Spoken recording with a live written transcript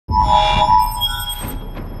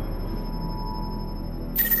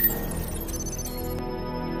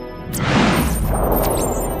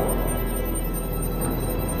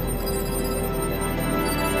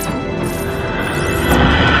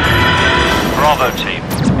Bravo team.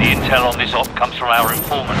 The intel on this op comes from our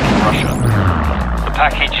informant in Russia. The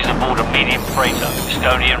package is aboard a medium freighter,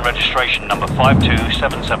 Estonian registration number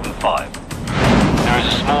 52775. There is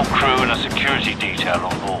a small crew and a security detail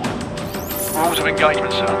on board. Rules of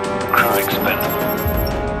engagement, sir. Crew expendable.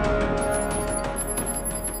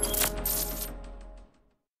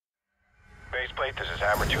 Baseplate, this is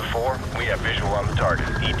Hammer 2-4. We have visual on the target.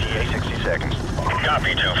 ETA 60 seconds.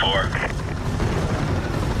 Copy, 2-4.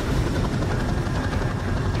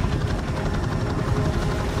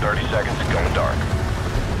 Seconds, going dark.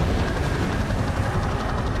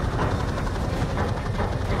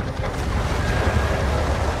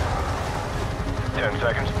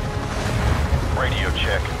 Seconds. Radio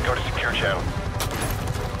check. Go to secure channel.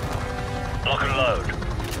 Lock and load.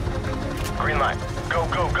 Green light. Go,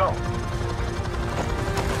 go, go.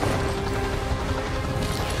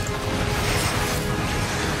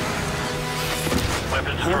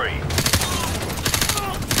 Weapons free.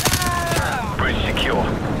 Bridge secure.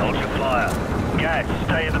 Hold your fire. Gas,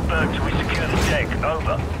 stay in the berg till we secure the deck.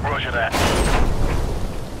 Over. Roger that.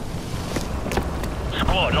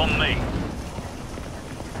 Squad, on me.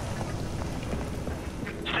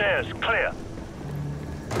 Stairs, clear.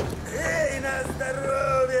 Эй, на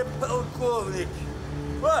здоровье, полковник!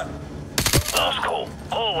 What? Last call.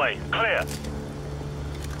 Hallway, clear.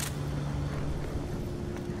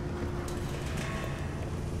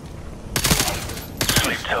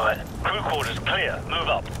 Sleep tight. Crew quarters clear. Move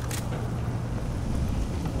up.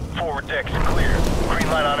 Forward deck's clear. Green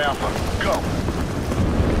light on Alpha. Go.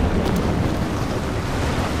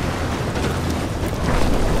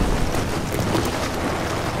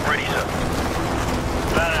 Ready, sir.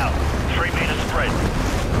 Fan out. 3 meter spread.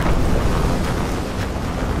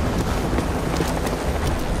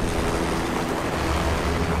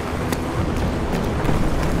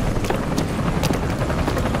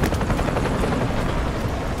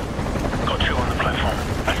 Got two on the platform.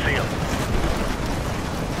 I see them.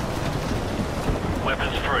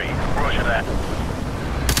 Weapons free. Roger that.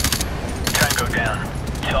 Tango down.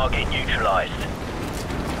 Target neutralized.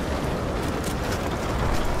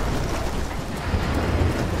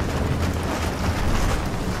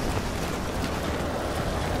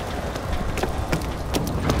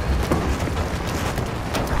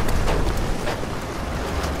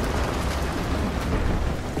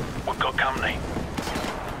 Company.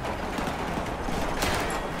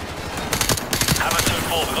 Hammer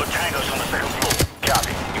 2-4, we've got tangos on the second floor.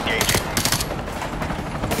 Copy. Engaging.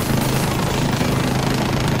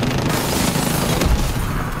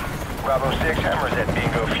 Bravo 6, Hammer's at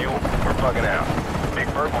Bingo Fuel. We're bugging out. Big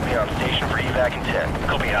Bird will be on station for evac in 10.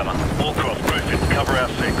 Copy, Hammer. Wallcroft, Griffin, cover our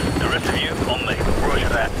 6. The rest of you, on me. Roger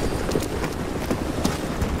that.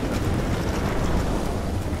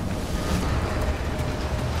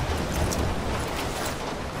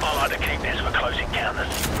 I like to keep this for close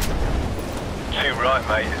encounters. Too right,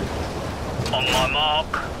 mate. On my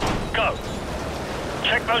mark, go.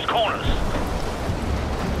 Check those corners.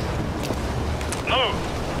 Move.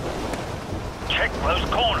 Check those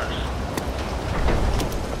corners.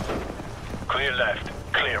 Clear left,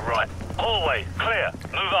 clear right. Hallway, clear.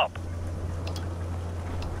 Move up.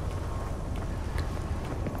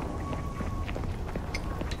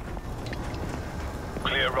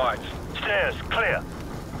 Clear right. Stairs, clear.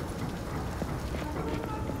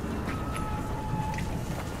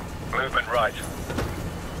 Movement right.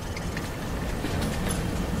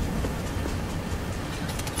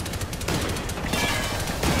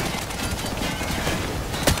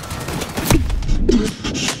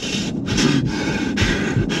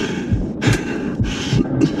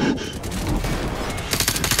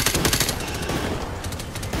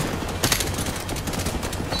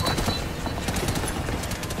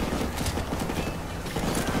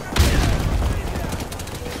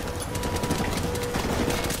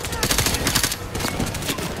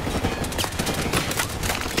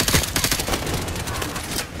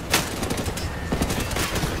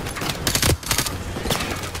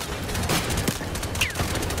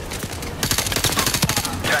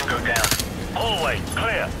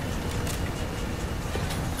 Clear.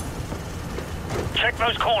 Check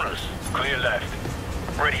those corners. Clear left.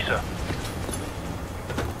 Ready, sir.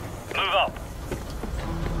 Move up.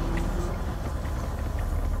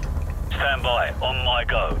 Stand by. On my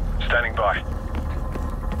go. Standing by.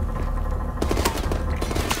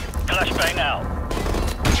 Flashbang out.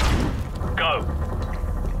 Go.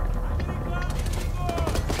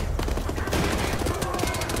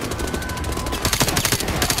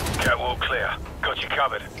 Catwalk clear. Got you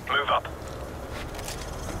covered. Move up.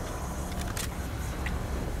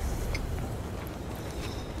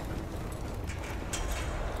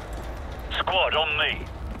 Squad on me.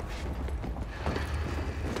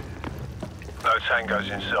 No tangos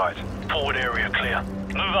in sight. Forward area clear.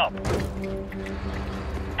 Move up.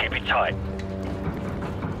 Keep it tight.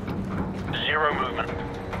 Zero movement.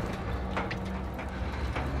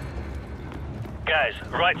 Guys,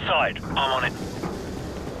 right side. I'm on it.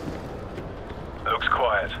 Looks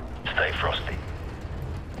quiet. Stay frosty.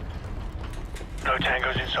 No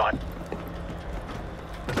tangos in sight.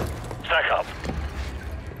 Stack up.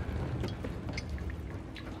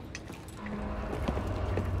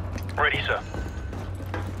 Ready, sir.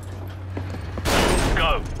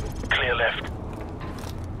 Go. Clear left.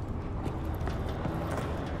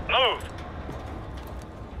 Move!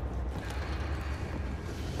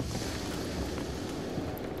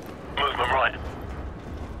 Movement right.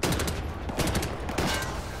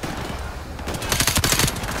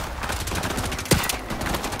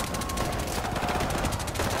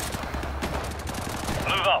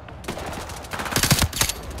 Move up.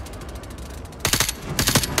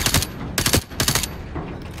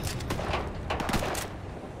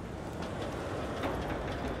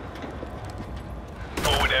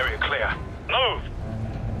 Forward area clear. Move!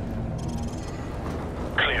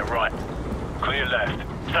 Clear right. Clear left.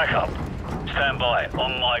 Stack up. Stand by.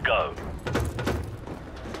 On my go.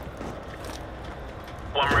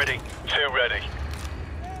 One ready. Two ready.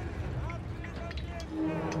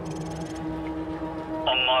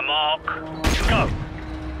 On my mark. Go!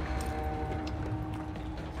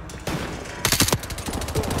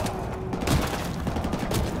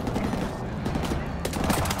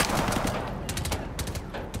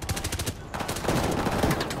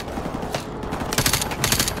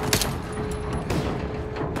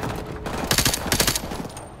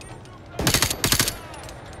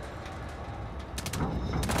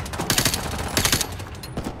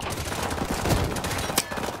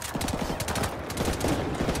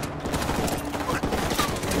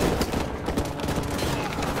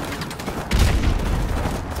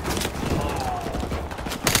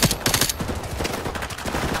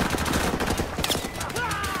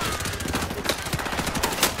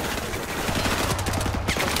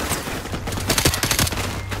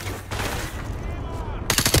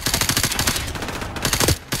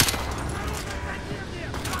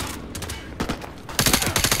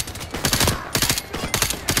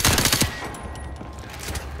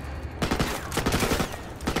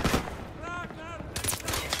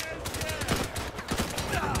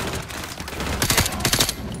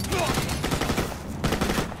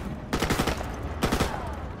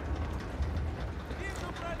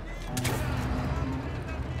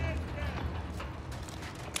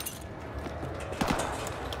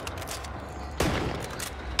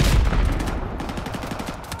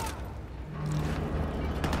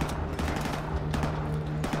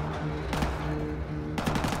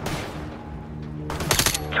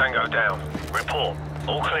 Tango down. Report.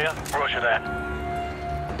 All clear? Roger that.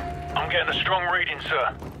 I'm getting a strong reading,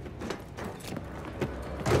 sir.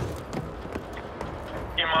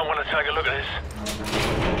 You might want to take a look at this.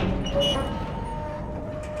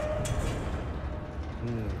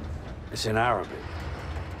 It's in Arabic.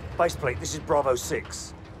 Baseplate, this is Bravo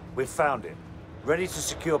 6. We've found it. Ready to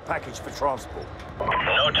secure package for transport.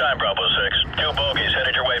 No time, Bravo 6. Two bogies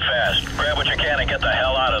headed your way fast. Grab what you can and get the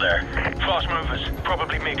hell out of there. Fast movers.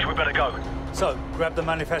 Probably mixed. We better go. So, grab the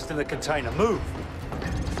manifest in the container. Move!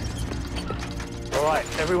 All right,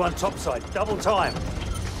 everyone topside. Double time.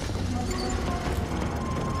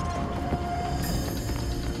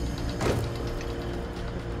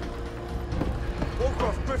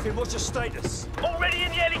 Warcraft Griffin, what's your status? Already in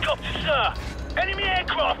the helicopter, sir. Enemy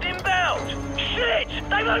aircraft inbound. Shit!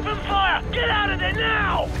 They've opened fire. Get out of there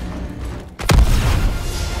now!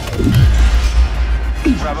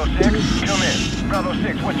 Bravo 6, come in. Bravo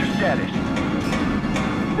 6, what's your status?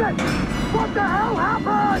 Shit! What the hell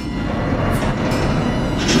happened?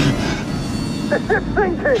 The ship's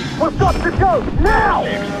sinking! We've got to go, now!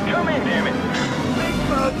 6, come in, damn it. Big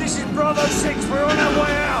Bird, this is Bravo 6. We're on our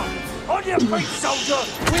way out. On your feet, soldier.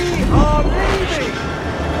 We are leaving.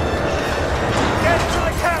 Get to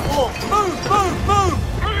the catwalk. Move, move, move.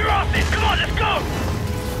 Move your asses! Come on, let's go!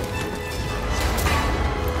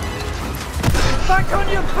 Back on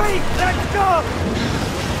your feet. Let's go.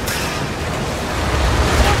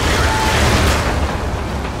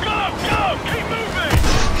 Go! Keep moving!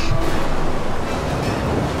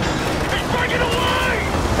 He's breaking away!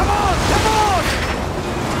 Come on, come on.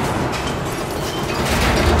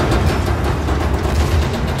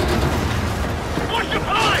 Watch the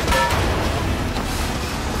pipe!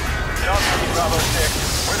 Talk to me, Bravo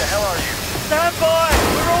 6. Where the hell are you? Stand by.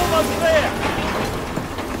 We're almost there.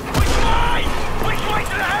 Which way? Which way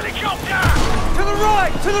to the helicopter? the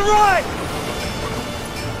right! To the right!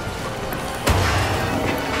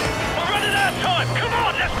 We're running out of time! Come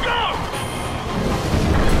on, let's go!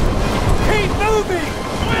 Keep moving!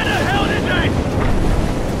 Where the hell is it?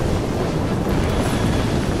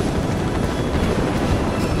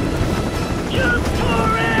 Jump for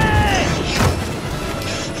it!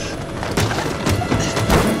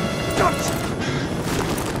 Gotcha!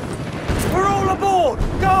 We're all aboard!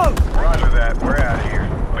 Go! Roger that. We're out of here.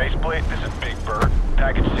 Faceplate, this is Big Bird.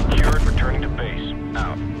 Package secured, returning to base.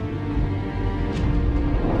 Out.